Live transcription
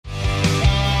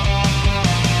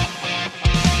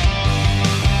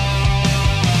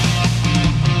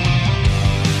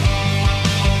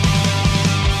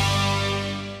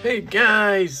Hey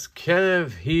guys,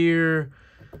 Kev here,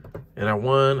 and I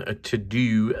want to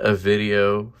do a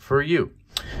video for you.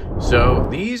 So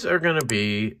these are going to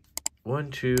be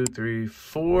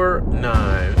 4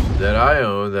 knives that I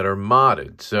own that are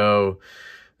modded. So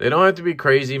they don't have to be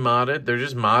crazy modded, they're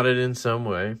just modded in some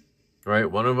way, right?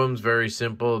 One of them's very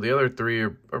simple, the other three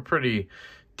are pretty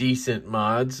decent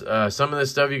mods. Some of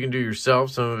this stuff you can do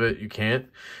yourself, some of it you can't.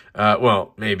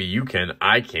 Well, maybe you can,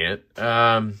 I can't.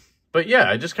 But yeah,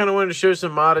 I just kind of wanted to show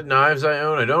some modded knives I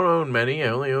own. I don't own many. I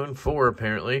only own 4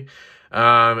 apparently,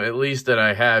 at least that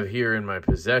I have here in my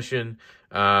possession.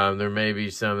 There may be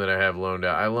some that I have loaned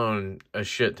out. I loan a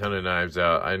shit ton of knives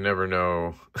out. I never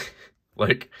know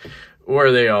like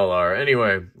where they all are.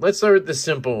 Anyway, let's start with the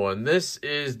simple one. This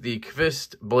is the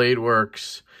Qvist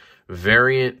Bladeworks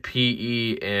Variant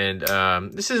PE,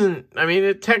 and this isn't, I mean,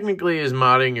 it technically is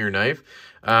modding your knife.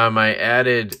 I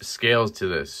added scales to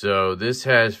this. So this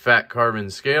has fat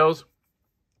carbon scales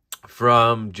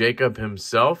from Jacob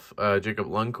himself, Jacob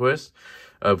Lundquist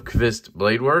of Qvist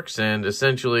Bladeworks. And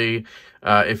essentially,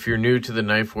 if you're new to the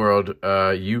knife world,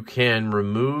 you can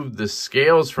remove the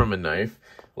scales from a knife.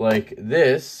 Like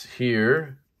this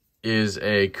here is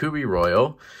a Kubi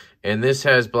Royal, and this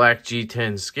has black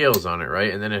G10 scales on it,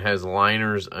 right? And then it has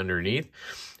liners underneath.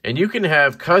 And you can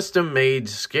have custom-made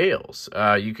scales.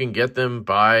 You can get them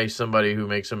by somebody who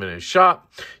makes them in his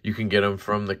shop. You can get them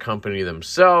from the company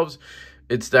themselves.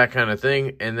 It's that kind of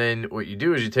thing. And then what you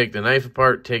do is you take the knife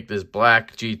apart, take this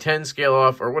black G10 scale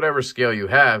off, or whatever scale you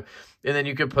have, and then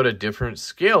you can put a different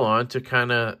scale on to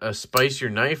kind of spice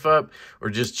your knife up or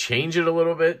just change it a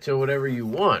little bit to whatever you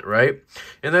want, right?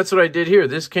 And that's what I did here.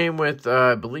 This came with,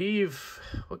 I believe,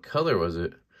 what color was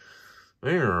it? I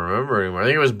don't even remember anymore. I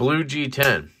think it was blue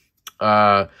G10.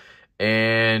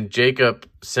 And Jacob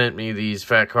sent me these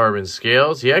fat carbon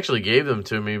scales. He actually gave them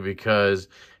to me because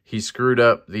he screwed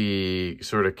up the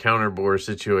sort of counterbore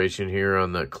situation here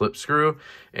on the clip screw,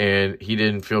 and he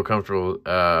didn't feel comfortable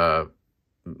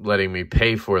letting me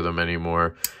pay for them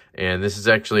anymore. And this is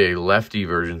actually a lefty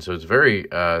version, so it's very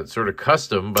sort of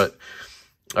custom, but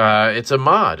it's a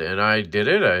mod, and I did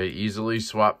it. I easily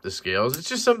swapped the scales. It's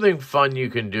just something fun you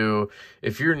can do.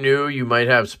 If you're new, you might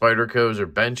have Spyderco's or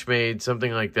Benchmade,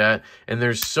 something like that. And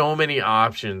there's so many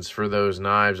options for those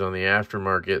knives on the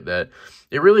aftermarket that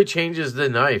it really changes the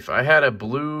knife. I had a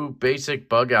blue basic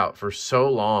bug out for so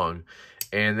long,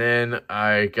 and then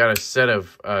I got a set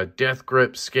of Death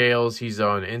Grip scales. He's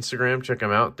on Instagram. Check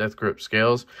him out, Death Grip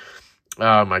Scales.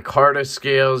 My Carta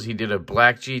scales, he did a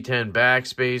black G10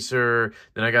 backspacer.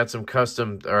 Then I got some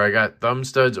I got thumb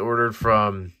studs ordered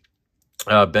from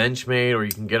Benchmade, or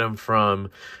you can get them from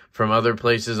other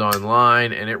places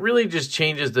online. And it really just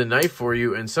changes the knife for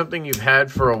you, and something you've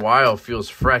had for a while feels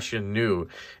fresh and new.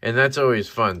 And that's always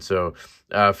fun. So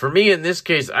for me, in this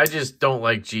case, I just don't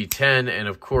like G10. And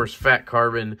of course, fat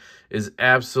carbon is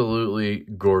absolutely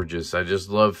gorgeous. I just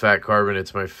love fat carbon.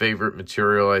 It's my favorite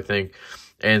material, I think.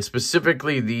 And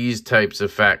specifically these types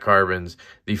of fat carbons,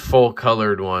 the full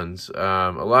colored ones.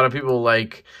 A lot of people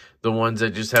like the ones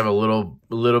that just have a little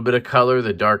bit of color,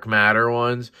 the dark matter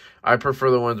ones. I prefer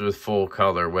the ones with full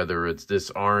color, whether it's this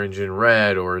orange and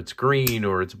red, or it's green,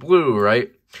 or it's blue,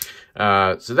 right?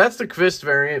 So that's the Qvist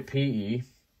Variant PE.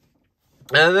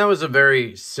 And that was a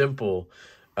very simple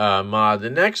mod. The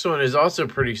next one is also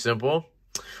pretty simple.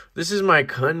 This is my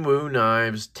Kunwu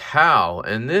Knives towel,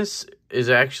 and this is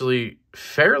actually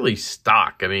fairly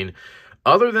stock. I mean,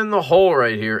 other than the hole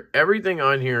right here, everything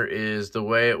on here is the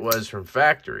way it was from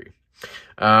factory.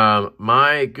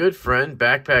 My good friend,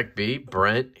 Backpack B,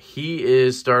 Brent, he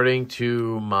is starting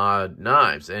to mod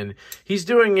knives, and he's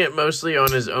doing it mostly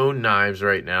on his own knives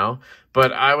right now.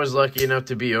 But I was lucky enough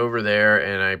to be over there,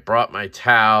 and I brought my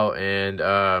towel,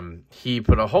 and he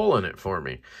put a hole in it for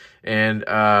me. And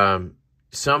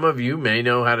some of you may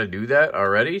know how to do that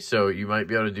already, so you might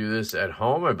be able to do this at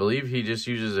home. I believe he just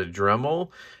uses a Dremel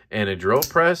and a drill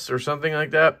press or something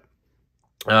like that.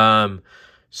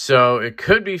 So it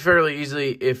could be fairly easy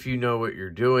if you know what you're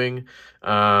doing.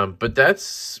 But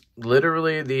that's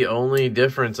literally the only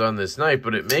difference on this knife,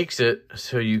 but it makes it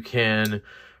so you can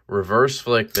reverse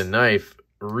flick the knife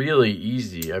really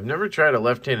easy. I've never tried a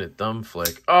left-handed thumb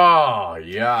flick. Oh,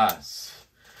 yes.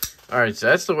 All right, so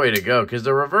that's the way to go, because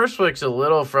the reverse flick's a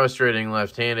little frustrating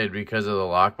left-handed because of the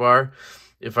lock bar.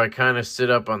 If I kind of sit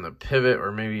up on the pivot,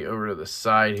 or maybe over to the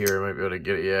side here, I might be able to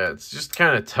get it. Yeah, it's just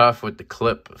kind of tough with the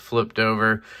clip flipped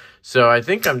over. So I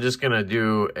think I'm just going to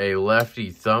do a lefty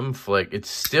thumb flick. It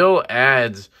still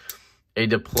adds a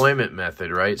deployment method,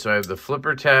 right? So I have the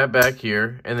flipper tab back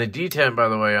here, and the detent, by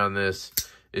the way, on this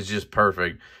is just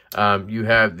perfect. You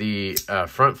have the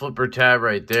front flipper tab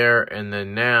right there, and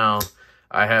then now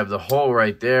I have the hole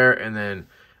right there, and then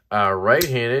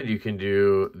right-handed, you can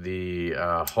do the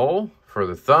hole for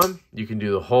the thumb. You can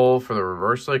do the hole for the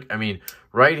reverse flick. I mean,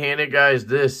 right-handed, guys,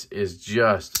 this is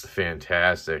just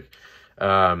fantastic.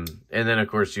 And then, of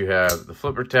course, you have the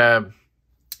flipper tab,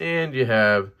 and you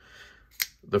have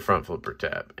the front flipper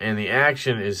tab. And the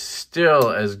action is still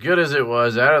as good as it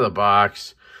was out of the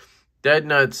box. Dead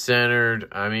nut centered.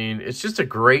 I mean, it's just a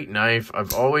great knife.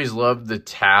 I've always loved the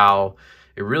towel.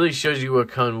 It really shows you what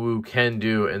Kunwu can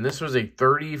do. And this was a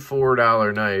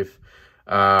 $34 knife.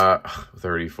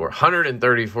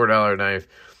 $134 knife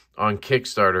on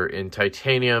Kickstarter in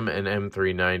titanium and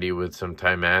M390 with some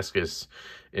Damascus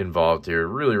involved here.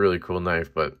 Really, really cool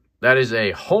knife. But that is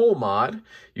a hole mod.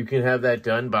 You can have that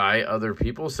done by other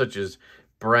people, such as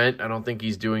Brent. I don't think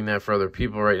he's doing that for other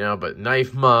people right now, but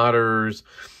Knife Modders,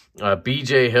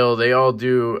 BJ Hill, they all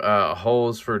do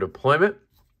holes for deployment.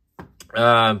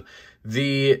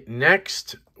 The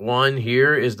next one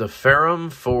here is the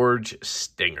Ferum Forge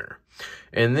Stinger.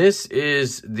 And this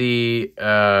is the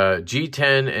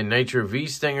G10 and Nitro V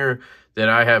Stinger that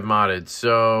I have modded.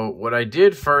 So what I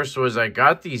did first was I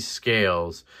got these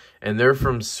scales, and they're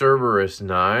from Cerberus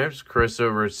Knives. Chris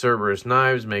over at Cerberus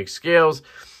Knives makes scales.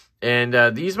 And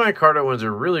these micarta ones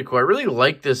are really cool. I really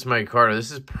like this micarta.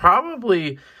 This is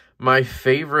probably my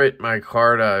favorite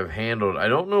micarta I've handled. I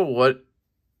don't know what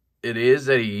it is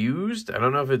that he used. I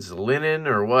don't know if it's linen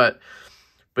or what.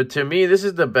 But to me, this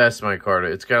is the best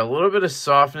micarta. It's got a little bit of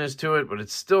softness to it, but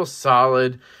it's still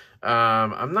solid.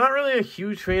 I'm not really a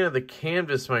huge fan of the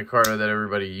canvas micarta that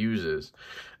everybody uses.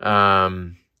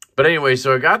 But anyway,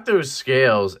 so I got those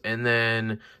scales, and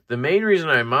then the main reason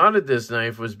I modded this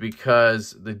knife was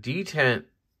because the detent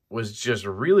was just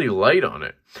really light on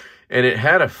it, and it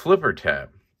had a flipper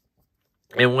tab.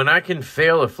 And when I can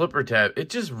fail a flipper tab, it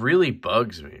just really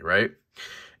bugs me, right?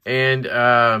 And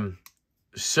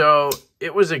so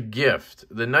it was a gift.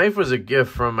 The knife was a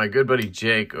gift from my good buddy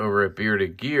Jake over at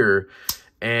Bearded Gear,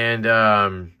 and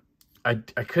I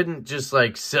couldn't just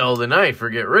like sell the knife or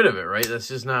get rid of it, right? That's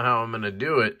just not how I'm going to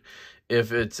do it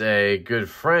if it's a good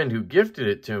friend who gifted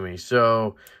it to me.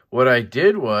 So what I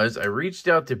did was I reached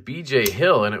out to BJ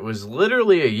Hill, and it was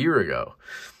literally a year ago,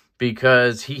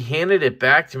 because he handed it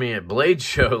back to me at Blade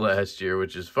Show last year,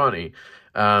 which is funny.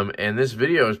 And this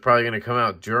video is probably going to come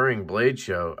out during Blade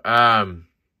Show.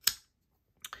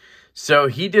 So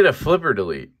he did a flipper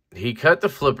delete. He cut the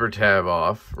flipper tab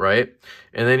off, right?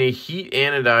 And then he heat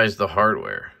anodized the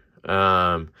hardware.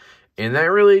 And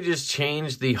that really just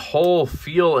changed the whole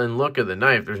feel and look of the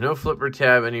knife. There's no flipper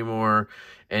tab anymore.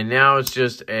 And now it's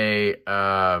just a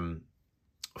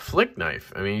flick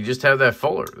knife. I mean, you just have that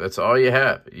fuller. That's all you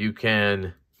have. You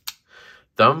can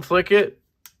thumb flick it,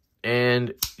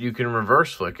 and you can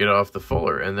reverse flick it off the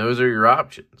fuller. And those are your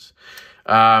options.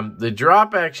 The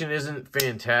drop action isn't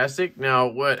fantastic. Now,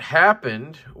 what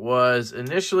happened was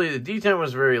initially the detent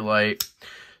was very light,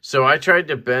 so I tried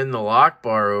to bend the lock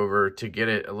bar over to get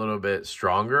it a little bit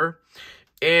stronger,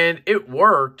 and it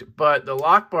worked, but the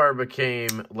lock bar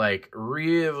became like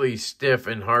really stiff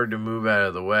and hard to move out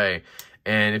of the way.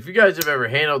 And if you guys have ever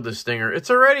handled the Stinger, it's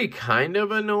already kind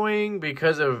of annoying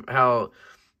because of how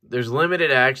there's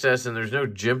limited access and there's no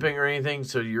jimping or anything,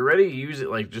 so you're ready to use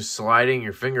it like just sliding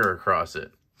your finger across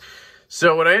it.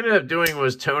 So what I ended up doing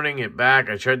was toning it back.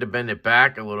 I tried to bend it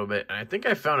back a little bit, and I think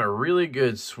I found a really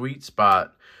good sweet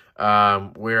spot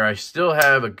where I still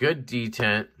have a good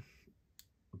detent,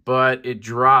 but it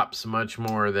drops much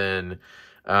more than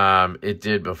it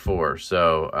did before.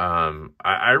 So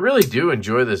I really do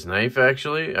enjoy this knife,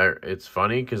 actually. It's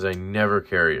funny because I never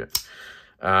carry it.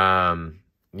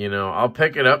 You know, I'll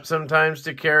pick it up sometimes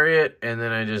to carry it, and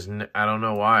then I don't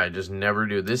know why, I just never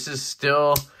do. This is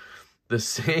still the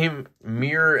same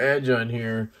mirror edge on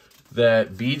here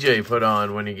that BJ put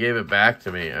on when he gave it back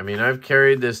to me. I mean, I've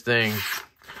carried this thing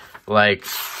like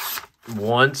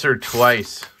once or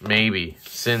twice, maybe,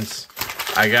 since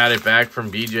I got it back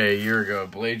from BJ a year ago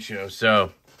at Blade Show.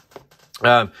 So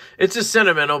it's a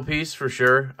sentimental piece for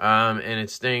sure, and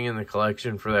it's staying in the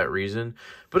collection for that reason.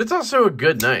 But it's also a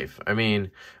good knife. I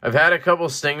mean, I've had a couple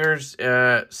Stingers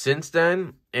since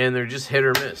then, and they're just hit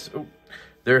or miss. Ooh,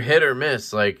 they're hit or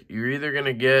miss. Like, you're either going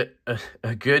to get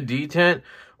a good detent,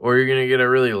 or you're going to get a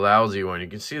really lousy one. You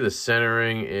can see the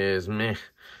centering is meh.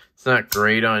 It's not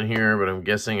great on here, but I'm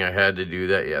guessing I had to do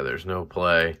that. Yeah, there's no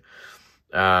play.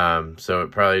 So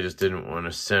it probably just didn't want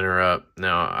to center up.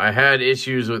 Now, I had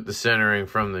issues with the centering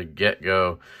from the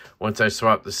get-go. Once I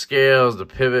swapped the scales, the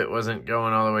pivot wasn't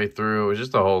going all the way through. It was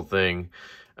just the whole thing.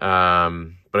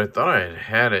 But I thought I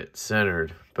had it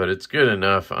centered, but it's good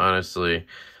enough, honestly.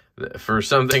 For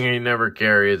something I never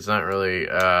carry, it's not really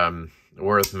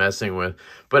worth messing with.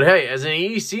 But hey, as an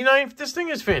EDC knife, this thing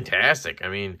is fantastic. I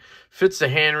mean, fits the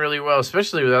hand really well,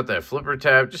 especially without that flipper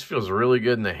tab. Just feels really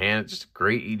good in the hand. It's just a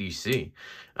great EDC.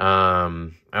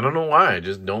 I don't know why, I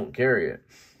just don't carry it.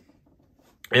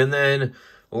 And then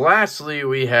lastly,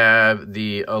 we have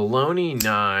the Ohlone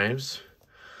Knives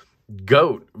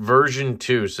Goat version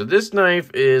 2. So this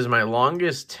knife is my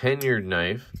longest tenured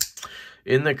knife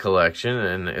in the collection,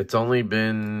 and it's only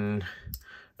been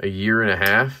a year and a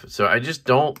half. So I just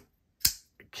don't,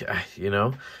 you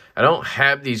know, I don't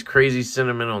have these crazy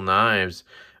sentimental knives.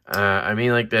 I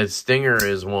mean, like that Stinger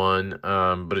is one,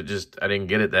 but I didn't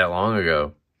get it that long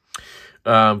ago.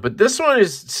 But this one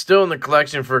is still in the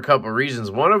collection for a couple of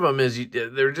reasons. One of them is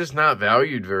they're just not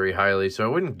valued very highly, so I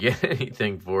wouldn't get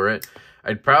anything for it.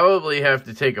 I'd probably have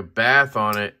to take a bath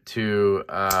on it to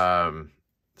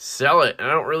sell it, and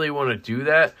I don't really want to do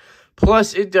that.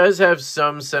 Plus, it does have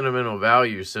some sentimental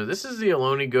value. So this is the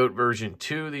Ohlone Goat version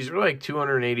 2. These are like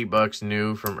 $280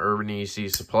 new from Urban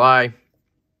EDC Supply.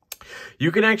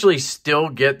 You can actually still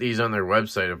get these on their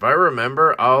website. If I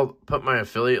remember, I'll put my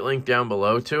affiliate link down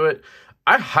below to it.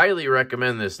 I highly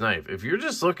recommend this knife. If you're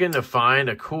just looking to find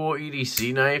a cool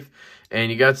EDC knife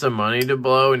and you got some money to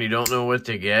blow and you don't know what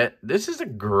to get, this is a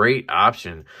great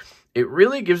option. It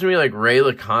really gives me like Ray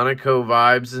Laconico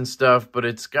vibes and stuff, but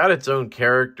it's got its own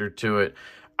character to it.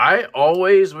 I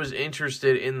always was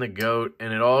interested in the Goat,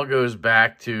 and it all goes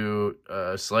back to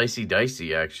Slicey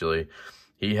Dicey, actually.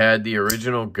 He had the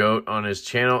original Goat on his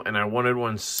channel, and I wanted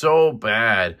one so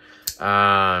bad,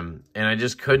 and I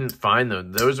just couldn't find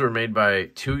them. Those were made by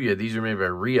Tuya. These are made by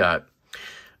Riot.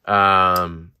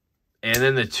 And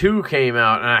then the 2 came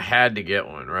out, and I had to get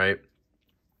one, right?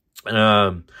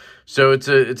 So it's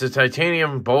a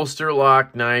titanium bolster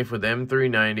lock knife with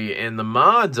M390, and the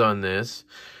mods on this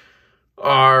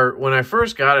are, when I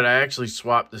first got it, I actually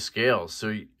swapped the scales.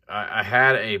 So I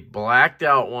had a blacked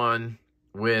out one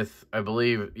with, I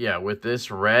believe, yeah, with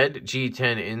this red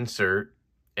G10 insert,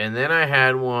 and then I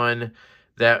had one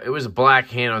that, it was a black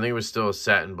handle, I think it was still a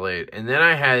satin blade, and then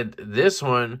I had this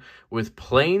one with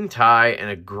plain tie and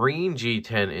a green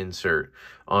G10 insert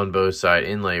on both sides,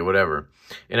 inlay, whatever.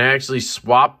 And I actually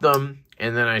swapped them,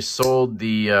 and then I sold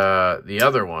the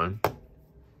other one,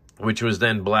 which was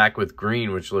then black with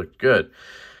green, which looked good.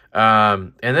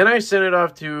 And then I sent it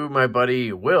off to my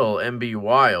buddy Will, MB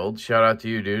Wild. Shout out to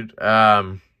you, dude.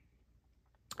 And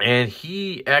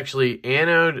he actually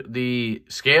anoded the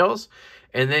scales,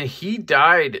 and then he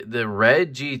dyed the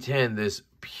red G10 this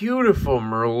beautiful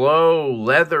Merlot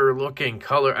leather-looking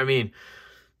color. I mean,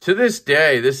 to this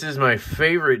day, this is my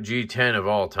favorite G10 of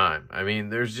all time. I mean,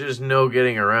 there's just no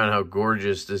getting around how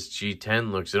gorgeous this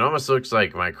G10 looks. It almost looks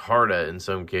like my Carta in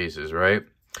some cases, right?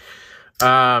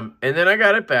 And then I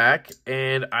got it back,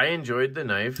 and I enjoyed the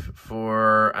knife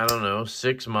for, I don't know,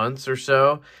 6 months or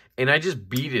so, and I just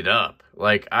beat it up.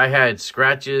 Like, I had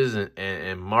scratches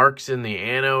and marks in the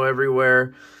ano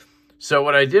everywhere. So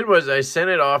what I did was I sent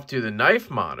it off to the knife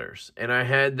modders, and I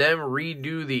had them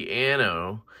redo the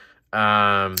ano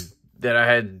that I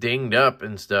had dinged up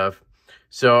and stuff.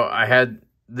 So I had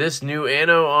this new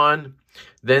ano on.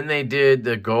 Then they did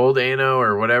the gold ano,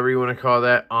 or whatever you want to call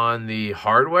that, on the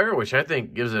hardware, which I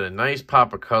think gives it a nice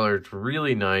pop of color. It's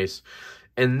really nice.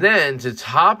 And then to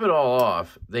top it all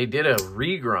off, they did a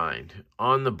regrind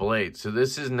on the blade. So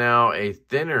this is now a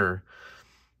thinner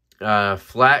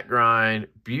flat grind,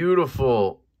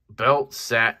 beautiful belt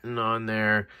satin on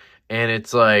there. And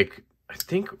it's like, I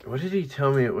think, what did he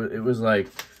tell me? It was like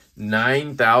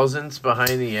 9 thousandths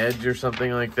behind the edge or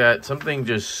something like that. Something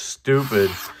just stupid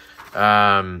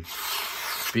behind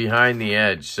the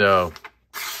edge. So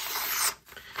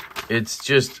it's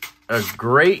just a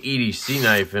great EDC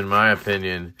knife in my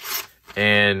opinion.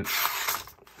 And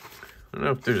I don't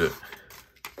know if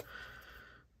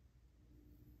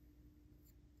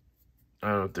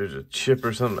there's a chip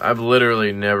or something. I've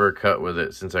literally never cut with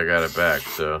it since I got it back,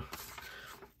 so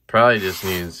probably just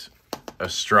needs a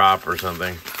strop or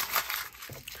something.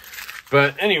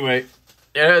 But anyway,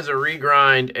 it has a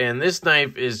regrind, and this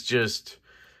knife is just,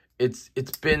 it's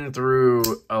been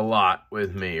through a lot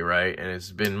with me, right? And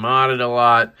it's been modded a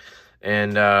lot,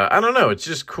 and I don't know, it's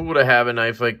just cool to have a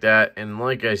knife like that. And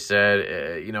like I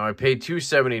said, you know, I paid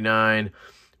 $279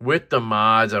 with the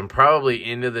mods. I'm probably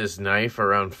into this knife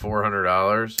around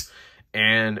 $400,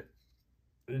 and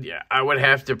yeah, I would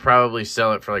have to probably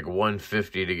sell it for like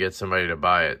 $150 to get somebody to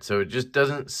buy it. So it just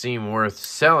doesn't seem worth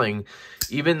selling,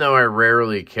 even though I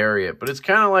rarely carry it. But it's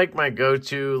kind of like my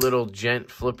go-to little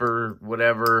gent flipper,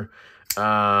 whatever.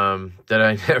 that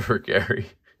I never carry.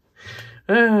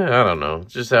 I don't know.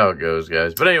 Just how it goes,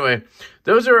 guys. But anyway,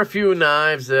 those are a few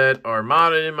knives that are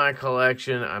modded in my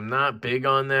collection. I'm not big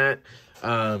on that.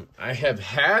 I have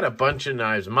had a bunch of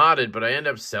knives modded, but I end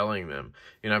up selling them.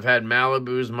 You know, I've had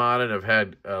Malibu's modded. I've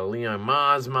had Leon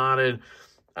Ma's modded.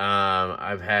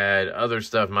 I've had other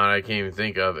stuff modded I can't even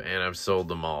think of, and I've sold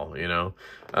them all, you know.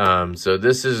 So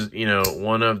this is, you know,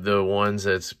 one of the ones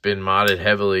that's been modded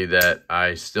heavily that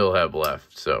I still have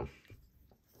left. So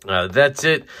that's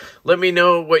it. Let me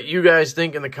know what you guys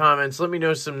think in the comments. Let me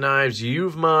know some knives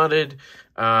you've modded.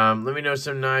 Let me know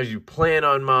some knives you plan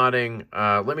on modding.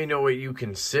 Let me know what you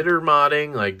consider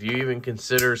modding. Like, do you even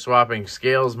consider swapping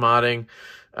scales modding?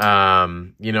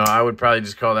 You know, I would probably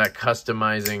just call that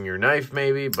customizing your knife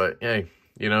maybe. But, hey,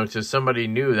 you know, to somebody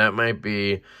new, that might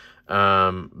be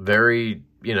very,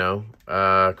 you know,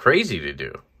 crazy to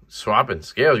do. Swapping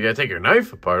scales. You got to take your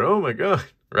knife apart. Oh, my God.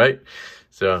 Right?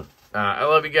 So, I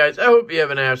love you guys. I hope you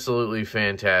have an absolutely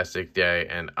fantastic day.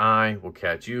 And I will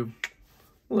catch you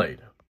later.